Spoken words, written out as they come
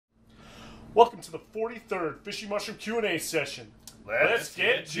Welcome to the 43rd Fishy Mushroom Q&A session. Let's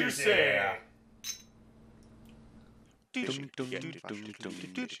get juicy!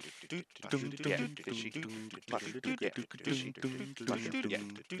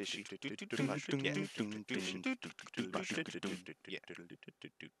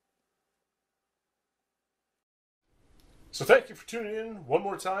 So thank you for tuning in one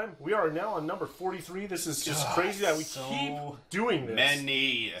more time. We are now on number 43. This is just crazy that we keep doing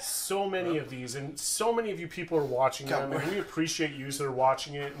this. So many of these, and so many of you people are watching them, and we appreciate you that are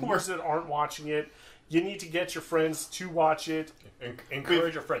watching it. And those that aren't watching it, you need to get your friends to watch it.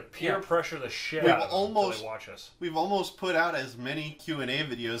 Encourage your friends. Peer pressure the shit out of them until they watch us. We've almost put out as many Q&A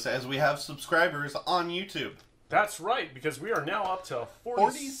videos as we have subscribers on YouTube. That's right, because we are now up to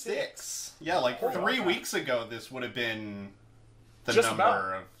 46. Yeah, like 3 weeks ago, this would have been the just number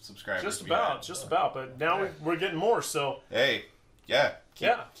about. of subscribers. Just about. But now we're getting more. So hey,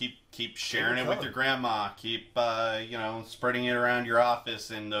 keep sharing it with your grandma. Keep spreading it around your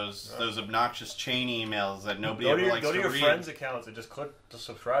office in those obnoxious chain emails that nobody ever likes to read. Go to your friends' accounts and just click to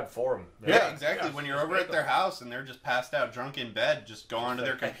subscribe for them. Yeah, exactly. When you're over at their house and they're just passed out drunk in bed, just go onto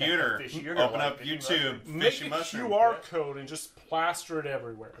their computer, open up YouTube, Fishy Mushroom, make a QR code and just plaster it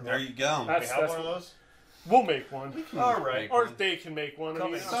everywhere. There you go. We have one of those? We'll make one. All right. Or if they can make one.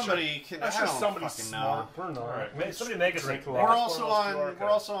 Somebody can. I'm sure somebody's smart. We're not. All right. Somebody make us drink a lot. We're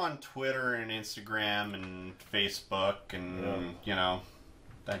also on Twitter and Instagram and Facebook and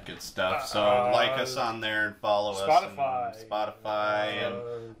that good stuff. So like us on there and follow us. Spotify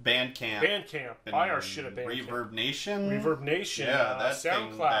and Bandcamp. Buy our shit at Bandcamp. Reverb Nation. Yeah, that's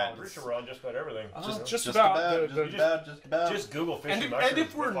SoundCloud. Pretty sure we're on just about everything. Just about. Just Google Fishy Mushroom. And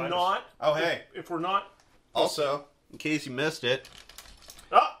if we're not, if we're not. Also, in case you missed it,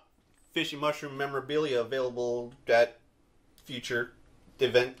 Fishy Mushroom memorabilia available at future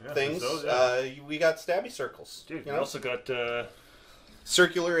event things. We got stabby circles. Dude, we also got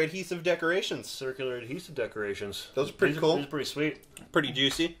circular adhesive decorations. Those are pretty cool. These are pretty sweet. Pretty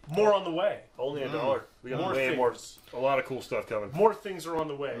juicy. More on the way. Only $1. We got a lot of cool stuff coming. More things are on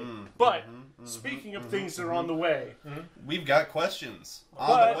the way. But speaking of things that are on the way, we've got questions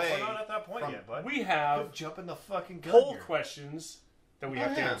on the way. We're not at that point yet, bud. We have jump in the fucking gun poll here. questions that we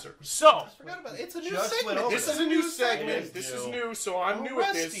have to answer. So, it's a new segment. This is a new segment. This is new, so I'm new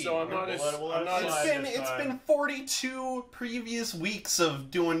at this. So I'm not as. It's been 42 previous weeks of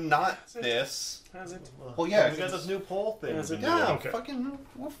doing this. Has it? Well, yeah, we got this new poll thing. Fucking,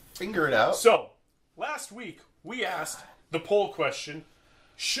 we'll figure it out. So, last week we asked the poll question: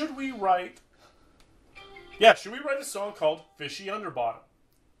 should we write a song called "Fishy Underbottom"?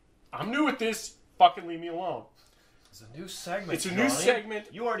 I'm new at this. Fucking leave me alone. It's a new segment. It's a new segment.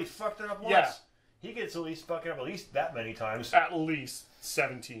 You already fucked it up once. Yeah. He gets at least fuck it up at least that many times. At least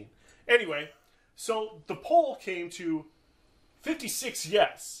 17. Anyway, so the poll came to 56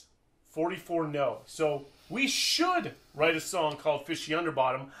 yes, 44 no. So we should write a song called Fishy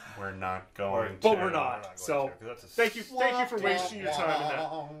Underbottom. We're not going to. But we're not. So thank you for wasting your time in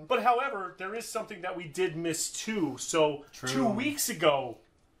that. But however, there is something that we did miss too. So 2 weeks ago,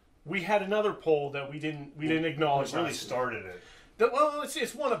 we had another poll that we didn't acknowledge. We really started it. Well,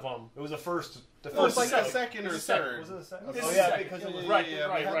 it's one of them. It was the first. It was like the second or third. Was it the second? Oh yeah, because it was right. We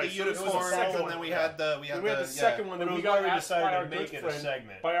had the unicorns, and then we had the second one that we got asked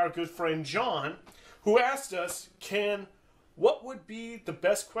by our good friend John, who asked us, what would be the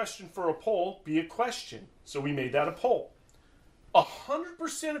best question for a poll be a question? So we made that a poll.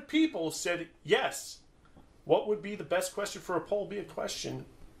 100% of people said yes. What would be the best question for a poll be a question?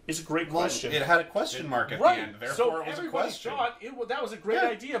 Is a great question. It had a question mark at the end, therefore it was a question. Thought that was a great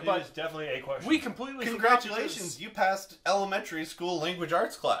idea, but it's definitely a question. We completely Congratulations, you passed elementary school language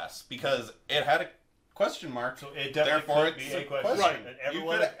arts class because it had a question mark. So it definitely could be a question. Right. And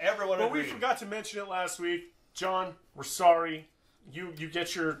everyone But we forgot to mention it last week. John, we're sorry. You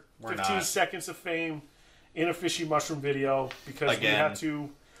get your 15 seconds of fame in a Fishy Mushroom video because we have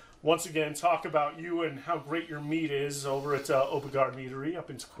to once again talk about you and how great your meat is over at Obegar Meadery up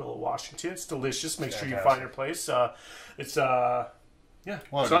in Tequila, Washington. It's delicious. Make sure you find your place. It's on the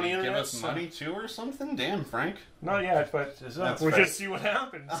internet. Give us money too or something? Damn, Frank. Not yet, but we're going to see what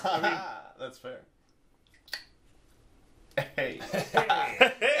happens. That's fair. Hey.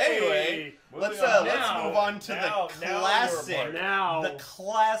 Anyway, let's move on to the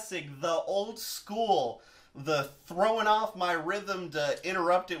classic, the old school, the throwing off my rhythm to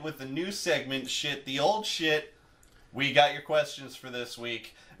interrupt it with the new segment shit, the old shit. We got your questions for this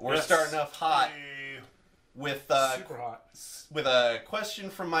week. We're starting off hot with super hot with a question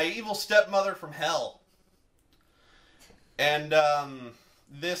from my evil stepmother from hell. And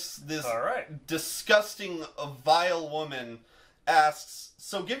This All right. disgusting, vile woman asks,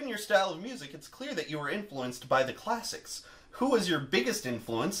 so given your style of music, it's clear that you were influenced by the classics. Who was your biggest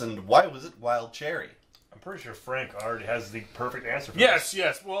influence, and why was it Wild Cherry? I'm pretty sure Frank already has the perfect answer for Yes, this.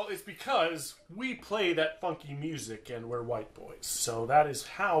 yes. Well, it's because we play that funky music and we're white boys. So that is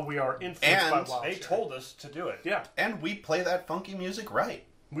how we are influenced by Wild They Cherry. told us to do it. Yeah, And we play that funky music right.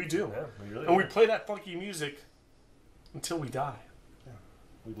 we do. Yeah, we really And we do. play that funky music until we die.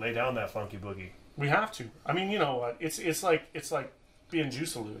 We lay down that funky boogie. We have to. I mean, you know what? It's like being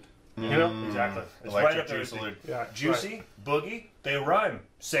juice-allude. You know? Exactly. It's Electric right up there. juice allude. Yeah. Juicy, right. boogie, they rhyme.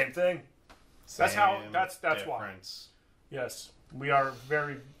 Same thing. That's how. Same That's why. difference. Yes, we are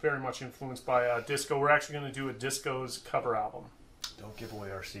very, very much influenced by disco. We're actually going to do a disco's cover album. Don't give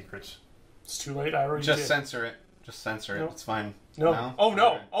away our secrets. It's too late. I already Just did. censor it. Just censor it. No. It's fine. No. No? Oh no.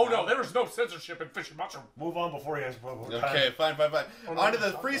 Alright. Oh no. There is no censorship in Fishy Mushroom. Move on before he has Okay, fine. Oh, no, On to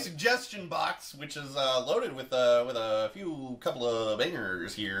the no, free no. suggestion box, which is loaded with a couple of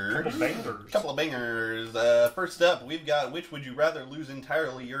bangers here. Couple of bangers. First up, we've got which would you rather lose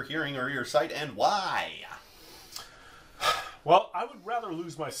entirely, your hearing or your sight, and why? Well, I would rather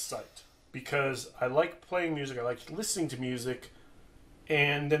lose my sight because I like playing music. I like listening to music,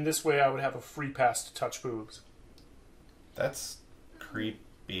 and then this way I would have a free pass to touch boobs. That's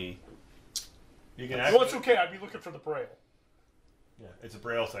creepy. You can Well, it's okay. I'd be looking for the braille. Yeah, it's a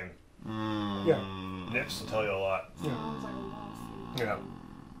braille thing. Yeah. Nips will tell you a lot. Yeah.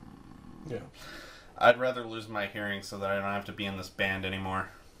 Yeah. I'd rather lose my hearing so that I don't have to be in this band anymore.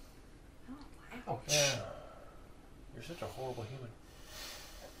 Oh, Yeah. You're such a horrible human.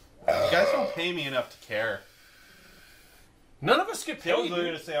 You guys don't pay me enough to care. None of us get I was paid.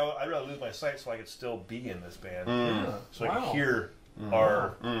 going to say I'd rather lose my sight so I could still be in this band. Yeah. So I Wow. can hear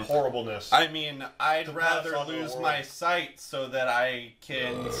our horribleness. I mean, I'd To rather pass on the lose world. my sight so that I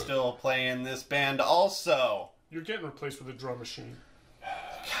can still play in this band also. You're getting replaced with a drum machine.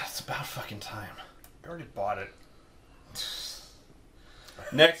 God, it's about fucking time. I already bought it.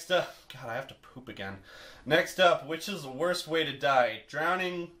 Next up, God, I have to poop again. Next up, which is the worst way to die?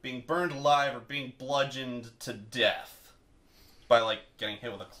 Drowning, being burned alive, or being bludgeoned to death? By, like, getting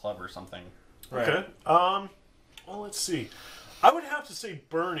hit with a club or something. Right. Okay. Well, let's see. I would have to say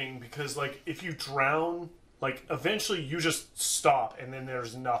burning because, like, if you drown, like, eventually you just stop and then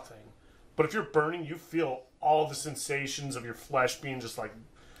there's nothing. But if you're burning, you feel all the sensations of your flesh being just, like,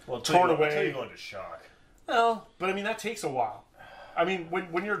 torn away. Until you go into shock. Well, but I mean, that takes a while. I mean,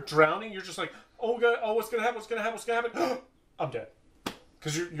 when you're drowning, you're just like, oh, God, oh, what's going to happen? What's going to happen? What's going to happen? I'm dead.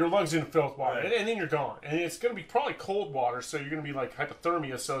 Because your lungs didn't fill with water. Right. And then you're gone. And it's going to be probably cold water, so you're going to be like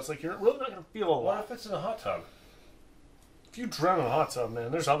hypothermia. So it's like you're really not going to feel a What lot. if it's in a hot tub? If you drown in a hot tub,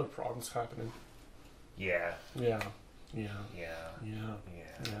 man, there's other problems happening. Yeah. Yeah. Yeah. Yeah. Yeah.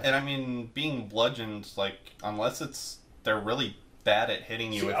 Yeah. And I mean, being bludgeoned, like, unless they're really bad at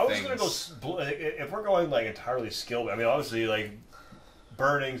hitting you See, with I was things. gonna go. If we're going like entirely skilled, I mean, obviously, like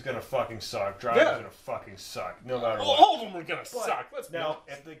burning's gonna fucking suck. Driving's Yeah. gonna fucking suck. No matter what. All of them are going to But suck. Let's be now,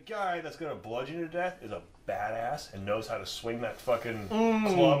 honest. if the guy that's gonna bludgeon you to death is a badass and knows how to swing that fucking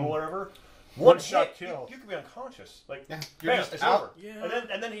club or whatever, One shot hit, kill. You could be unconscious. Like, Yeah, you're bam, just it's out. over. Yeah.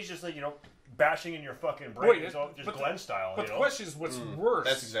 And then he's just like bashing in your fucking brain. Wait, It's all just but Glenn style. But the question is, what's worse?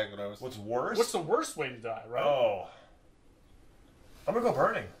 That's exactly what I was. What's worse? What's the worst way to die, right? Oh, I'm gonna go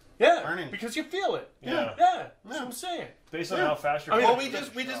burning. Yeah, Burning. because you feel it. Yeah. Yeah, that's what I'm saying. Based on how fast you're. I mean, Well, going,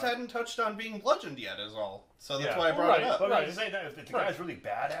 we just hadn't touched on being bludgeoned yet, is all. So that's Yeah. why I brought it Right, up. But Right. at the same time, if the Right. guy's really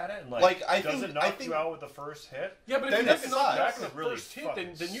bad at it, and Like, I does think- it knock I think- you out with the first hit? Yeah, but if Then he that doesn't knock back sucks. in the Really first hit,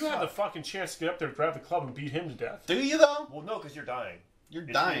 then fucking you have the suck. fucking chance to get up there, grab the club, and beat him to death. Do you, though? Well, no, because you're dying. You're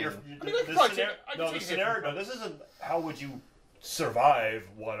dying. I mean, I could the probably scenario, take- I could no, take the a hit scenario. from- No, this isn't how would you survive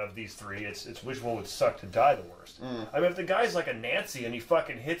one of these three. It's which one would suck to die the worst. I mean, if the guy's like a Nancy and he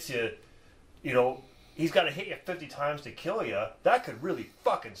fucking hits you, he's got to hit you 50 times to kill you. That could really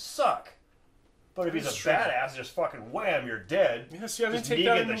fucking suck. But if he's That's a true. badass, just fucking wham, you're dead. Yeah, see, I didn't Just take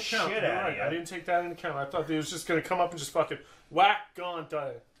that negging into the account. shit You're out of right. you. I didn't take that into account. I thought he was just going to come up and just fucking whack, gone,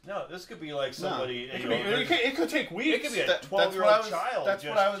 die. No, this could be like somebody. It could take weeks. It could be a That's what 12-year-old I was- child that's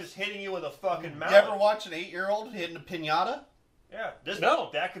what I was- just hitting you with a fucking You mallet. ever watch an 8-year-old hitting a pinata? Yeah, No.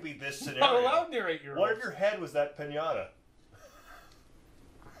 that could be this scenario. Not allowed near 8-year-olds. What if your head was that pinata?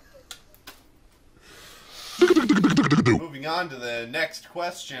 Moving on to the next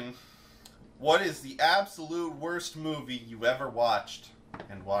question. What is the absolute worst movie you ever watched,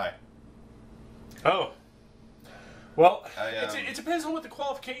 and why? Oh. Well, I, it depends on what the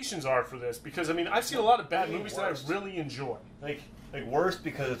qualifications are for this, because, I mean, I've seen a lot of bad movies that worst? I really enjoy. Like worse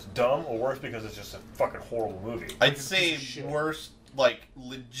because it's dumb, or worse because it's just a fucking horrible movie? I'd It's a say piece of shit. worst like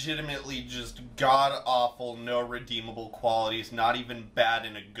legitimately just god awful, no redeemable qualities, not even bad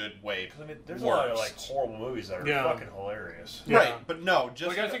in a good way. I mean, there's a lot of like horrible movies that are fucking hilarious. Yeah. Right, but no,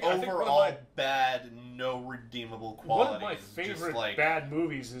 just Like, I think overall bad, no redeemable qualities. One of my favorite like, bad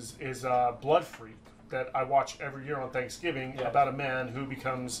movies is Blood Freak that I watch every year on Thanksgiving about a man who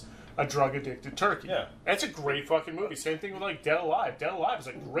becomes a drug addicted turkey. Yeah, that's a great fucking movie. Same thing with like Dead Alive. Dead Alive is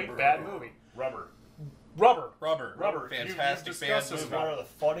a great bad movie. Rubber. Fantastic bad movie. One of the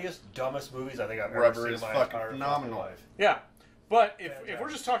funniest, dumbest movies I think I've ever Rubber seen is in my fucking entire phenomenal. life. Yeah. But if we're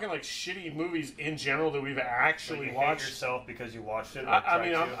just talking like shitty movies in general that we've actually you watched, hate yourself because you watched it. I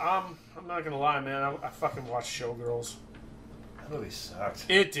mean, I'm not gonna lie, man. I fucking watched Showgirls. That movie sucked.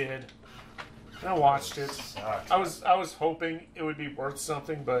 It did. I watched it. Sucked. I was hoping it would be worth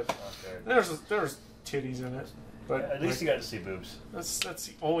something, but there's titties in it. But at least you got to see boobs. That's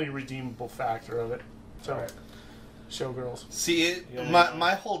the only redeemable factor of it. So, Showgirls. See,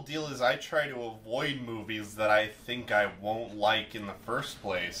 my whole deal is I try to avoid movies that I think I won't like in the first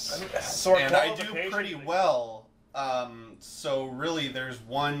place. I mean, and I do pretty well. So really, there's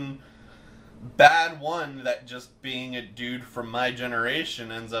one bad one that just being a dude from my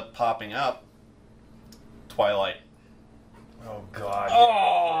generation ends up popping up. Twilight. Oh God!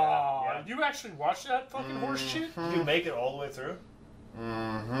 Oh, yeah. You actually watched that fucking horse shit? Did you make it all the way through?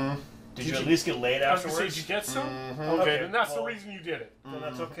 Mm-hmm. Did you at least get laid afterwards? Did you get some? Mm-hmm. Okay, then that's the reason you did it. Then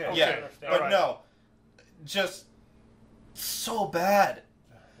that's okay. Okay. Yeah, but no, just so bad.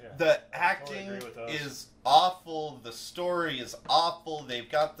 Yeah. The acting is awful. The story is awful. They've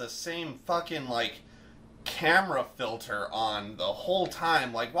got the same fucking like camera filter on the whole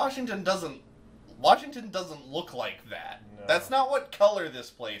time. Like Washington doesn't look like that. No. That's not what color this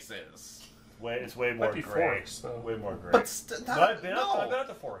place is. It's way more gray. Forks, way more gray. But I've been at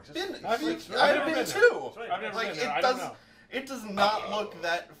the Forks. I've been too. I've never like been there. it does not look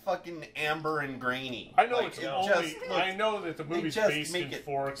that fucking amber and grainy. I know like, I know that the movie's based in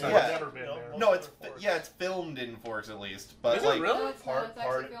Forks. I've never been there. No, it's filmed in Forks at least. But is like, it really? No, it's not. It's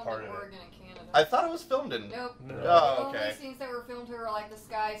actually filmed in Oregon and Canada. I thought it was filmed in. Nope. No. Oh, okay. The only scenes that were filmed here are like the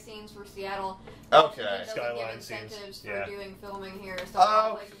sky scenes for Seattle. Okay. Washington doesn't Skyline give scenes. incentives Yeah. for doing filming here, so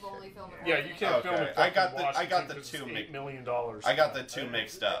Oh, places will only film in Yeah, Oregon. you can't film it. I got the two $8 million. I got the two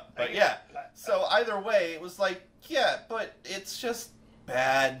mixed up. But yeah. So either way, it was like, yeah, but it's just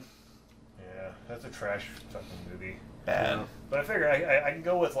bad. Yeah, that's a trash fucking movie. Bad. Yeah. But I figure I can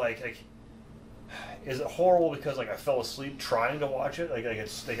go with like, is it horrible because like I fell asleep trying to watch it? Like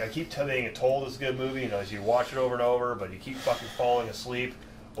it's like I keep being told it's a good movie, you know, as you watch it over and over, but you keep fucking falling asleep,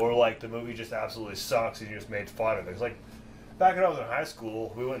 or like the movie just absolutely sucks and you just made fun of it. It's like back when I was in high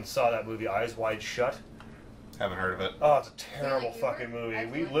school, we went and saw that movie Eyes Wide Shut. Haven't heard of it. Oh, it's a terrible fucking movie.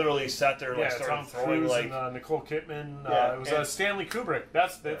 We literally sat there and like started Tom throwing Cruise like and Nicole Kidman. Yeah, it was Stanley Kubrick.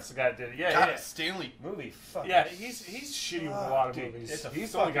 That's the guy that did it. Yeah, Stanley movie. Fucking he's shitty with a lot of movies.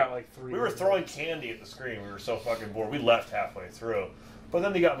 He's only got like 3. We were throwing candy at the screen. We were so fucking bored. We left halfway through. But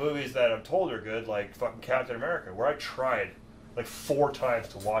then they got movies that I'm told are good, like fucking Captain America, where I tried like 4 times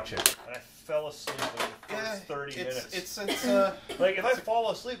to watch it, and I fell asleep in the first 30 minutes. It's like if I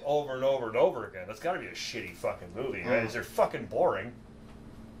fall asleep over and over and over again, that's got to be a shitty fucking movie. Right? They're fucking boring.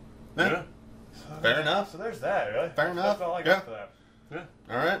 Yeah. Fair enough. So there's that. Right? Fair enough. That's all I got for that. Yeah.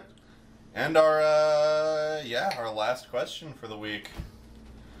 All right. And our last question for the week.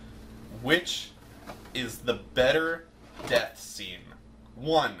 Which is the better death scene?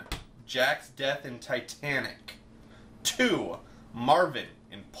 1. Jack's death in Titanic. 2. Marvin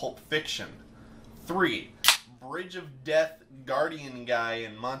in Pulp Fiction. 3. Bridge of Death Guardian guy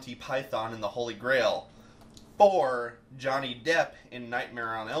in Monty Python and the Holy Grail. 4. Johnny Depp in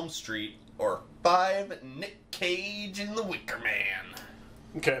Nightmare on Elm Street. Or 5. Nick Cage in The Wicker Man.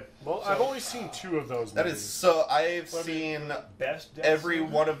 Okay, well, I've only seen 2 of those movies. That is so... I've seen best death every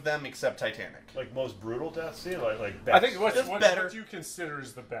scene? one of them except Titanic. Like most brutal death scene? Like best. I think what better. do you consider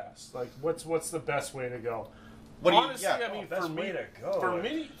is the best? Like, what's the best way to go? What Honestly, do you, I mean, best for me, way to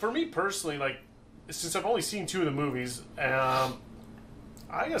go. for me personally, like, since I've only seen 2 of the movies, I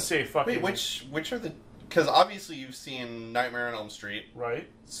gotta say fucking... Wait, which are the... Because obviously you've seen Nightmare on Elm Street. Right.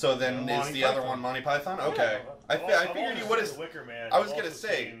 So then is the other one Monty Python? Okay. Yeah. I figured you would have... Wicker Man. I was going to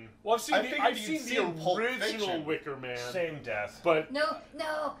say... Well, I've I figured you'd seen seen the Pulp original Fiction. Wicker Man. Same death. But... No.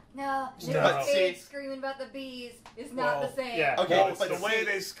 But Nick see- Cage screaming about the bees is not the same. Yeah. Okay, Well, but the way see-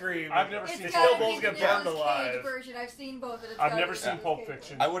 they scream. I've never It's seen got Pulp to be both the get Nicolas burned alive. Cage version. I've seen both. And it's I've gotta never be seen Nicolas Pulp Cage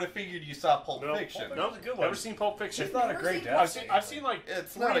Fiction. I would have figured you saw Pulp No, Fiction. Pulp No, Fiction's a good one. never seen Pulp Fiction. It's not a Never great seen death Pulp scene. I've seen like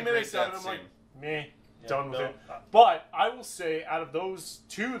It's 3 not a great minutes of it, death and I'm like, scene. meh, Yeah, done with no. it. But I will say, out of those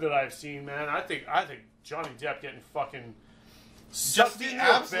 2 that I've seen, man, I think Johnny Depp getting fucking Just the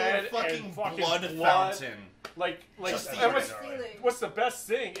absolute fucking blood fountain. Like Just what's the best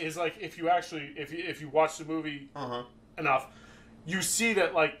thing is, like, if you actually if you watch the movie enough, you see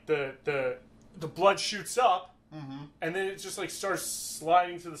that, like, the blood shoots up, and then it just, like, starts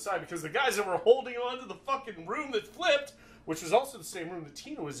sliding to the side because the guys that were holding on to the fucking room that flipped, which was also the same room that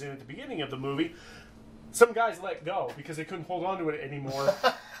Tina was in at the beginning of the movie, some guys let go because they couldn't hold on to it anymore.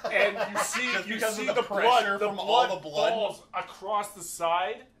 And you see the blood from all the blood falls across the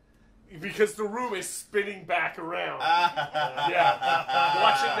side because the room is spinning back around. Yeah,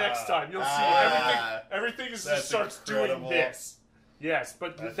 watch it next time. You'll see everything just starts doing this. Yes,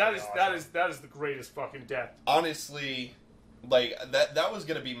 but that is the greatest fucking death. Honestly, like that was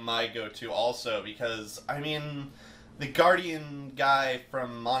gonna be my go-to also because I mean, the Guardian guy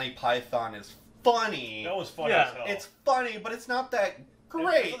from Monty Python is funny. That was funny as hell. It's funny, but it's not that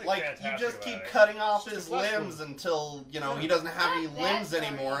great. Like, you just keep cutting off his limbs until, you know, he doesn't have any limbs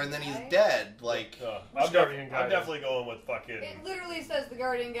anymore, and then he's dead. Like, I'm definitely going with fucking... It literally says the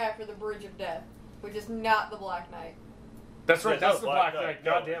Guardian guy for the Bridge of Death, which is not the Black Knight. That's right, that's the Black Knight.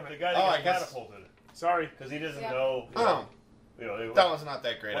 God damn it. The guy that gets catapulted. Sorry. Because he doesn't know... You know, that was not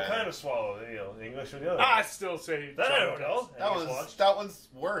that great. What kind of swallow? You know, the English or the other? I still say that. I don't know. That one's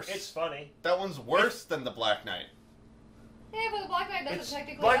worse. It's funny. That one's worse than the Black Knight. Yeah, but the Black Knight doesn't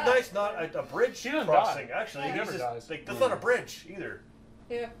technically Black Knight's not a bridge crossing. Die. Actually, he never dies. Like, that's not a bridge either.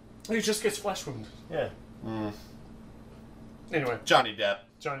 Yeah. He just gets flesh wounds. Yeah. Anyway, Johnny Depp.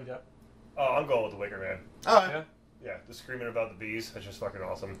 Oh, I'm going with the Wicker Man. Oh yeah. Yeah, the screaming about the bees. That's just fucking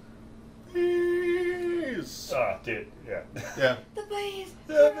awesome. Bees. Dude, yeah. Yeah. The bees.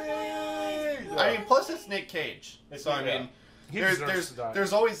 The bees. I mean, plus it's Nick Cage. So I mean, there's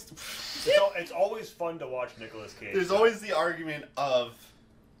always it's always fun to watch Nicolas Cage. There's always the argument of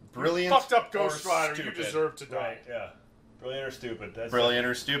brilliant, fucked up Ghost Rider. Stupid. You deserve to die. Right, yeah. Brilliant or stupid. That's brilliant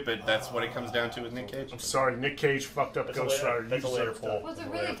or stupid. That's what it comes down to with Nick Cage. I'm sorry, Nick Cage fucked up Ghost Rider. That's a later poll. Was it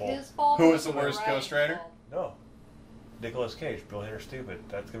really his fault? Who was the worst Ghost Rider? No. Nicolas Cage, brilliant or stupid.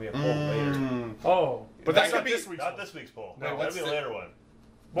 That's gonna be a poll later. Oh, but that's not this week's not this week's poll. No, that'll be a later one.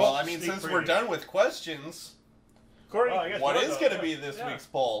 Well, I mean, since we're done with questions, Corey, what is going to be this week's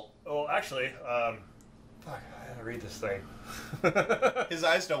poll? Well, actually, fuck, I gotta read this thing. His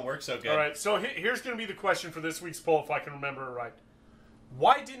eyes don't work so good. All right, so here's going to be the question for this week's poll, if I can remember it right.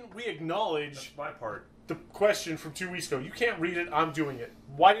 Why didn't we acknowledge That's my part. The question from 2 weeks ago? You can't read it. I'm doing it.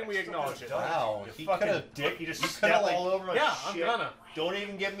 Why didn't we acknowledge it? Wow, you fucking dick! You just step all over my shit. I'm gonna. Don't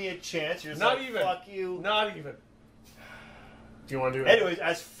even give me a chance. You're just not like, even. Fuck you. Not even. Do you want to do it? Anyways,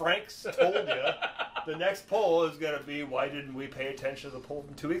 as Frank's told you, the next poll is going to be, why didn't we pay attention to the poll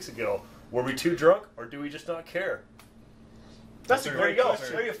from 2 weeks ago? Were we too drunk, or do we just not care? That's a great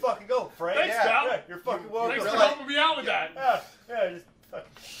question. There you fucking go, Frank. Thanks, pal. Yeah, you're fucking welcome. Thanks for helping me out with that. Yeah, just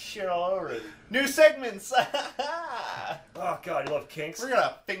fucking shit all over it. New segments. Oh, God, you love kinks. We're going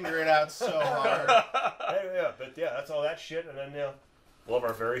to finger it out so hard. But that's all that shit, and then, we'll have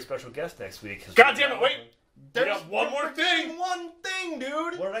our very special guest next week. God damn it, wait. There's got one more thing. One thing,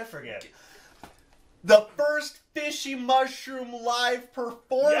 dude. What did I forget? The first Fishy Mushroom live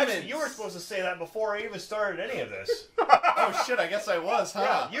performance. Actually, you were supposed to say that before I even started any of this. Oh shit, I guess I was,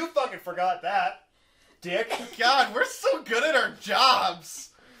 huh? Yeah, you fucking forgot that, dick. God, we're so good at our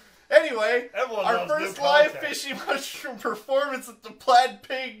jobs. Anyway, our first live Fishy Mushroom performance at the Plaid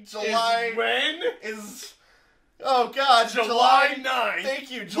Pig July... Is oh God, July 9th. Thank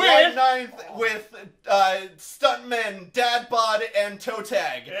you, July 9th with Stuntmen, Dad Bod, and Toe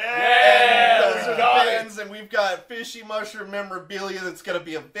Tag. Yeah, and those are the bands, and we've got Fishy Mushroom memorabilia that's going to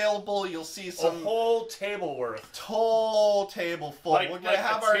be available. You'll see some a whole table worth, whole table full. We're gonna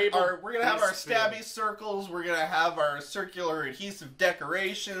have our stabby circles. We're gonna have our circular adhesive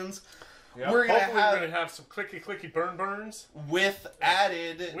decorations. Yep. We're gonna have some clicky burns with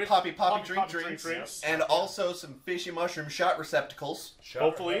added poppy drink drinks, and also some Fishy Mushroom shot receptacles.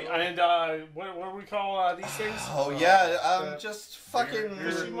 Hopefully, and what do we call these things? Oh yeah, just fucking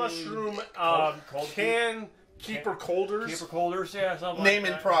Fishy Mushroom can keeper holders. Keeper holders, yeah. Name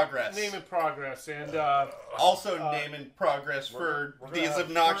in progress. Name in progress, and also name in progress for these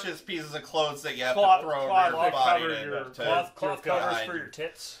obnoxious pieces of clothes that you have to throw over your body cloth covers for your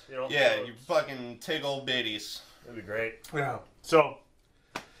tits. You know, yeah, you fucking tiggle bitties. That'd be great. Yeah. So,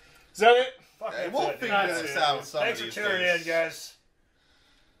 is that it? We'll figure this out. Thanks for tuning in, guys.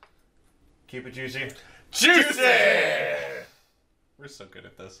 Keep it juicy. Juicy! We're so good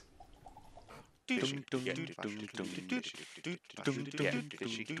at this.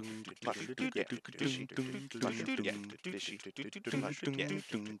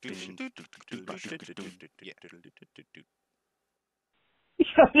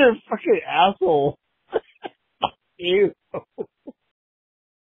 You're a fucking asshole. You.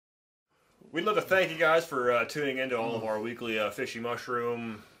 We'd love to thank you guys for tuning into all of our weekly Fishy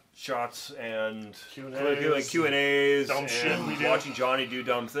Mushroom shots and Q&As dumb shit we do. Watching Johnny do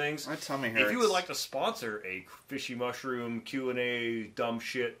dumb things. My tummy hurts. If you would like to sponsor a Fishy Mushroom Q&A dumb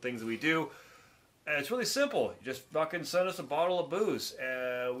shit things that we do, it's really simple. You just fucking send us a bottle of booze.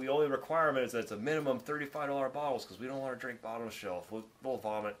 We only requirement is that it's a minimum $35 bottles because we don't want to drink bottom shelf. We'll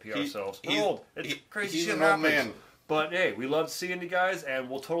vomit, pee ourselves. We're old. It's crazy he's shit an old happens. man. But hey, we love seeing you guys, and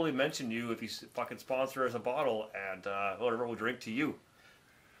we'll totally mention you if you fucking sponsor us a bottle, and whatever we'll drink to you.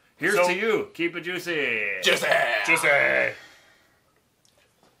 Here's to you. Keep it juicy. Juicy. Juicy.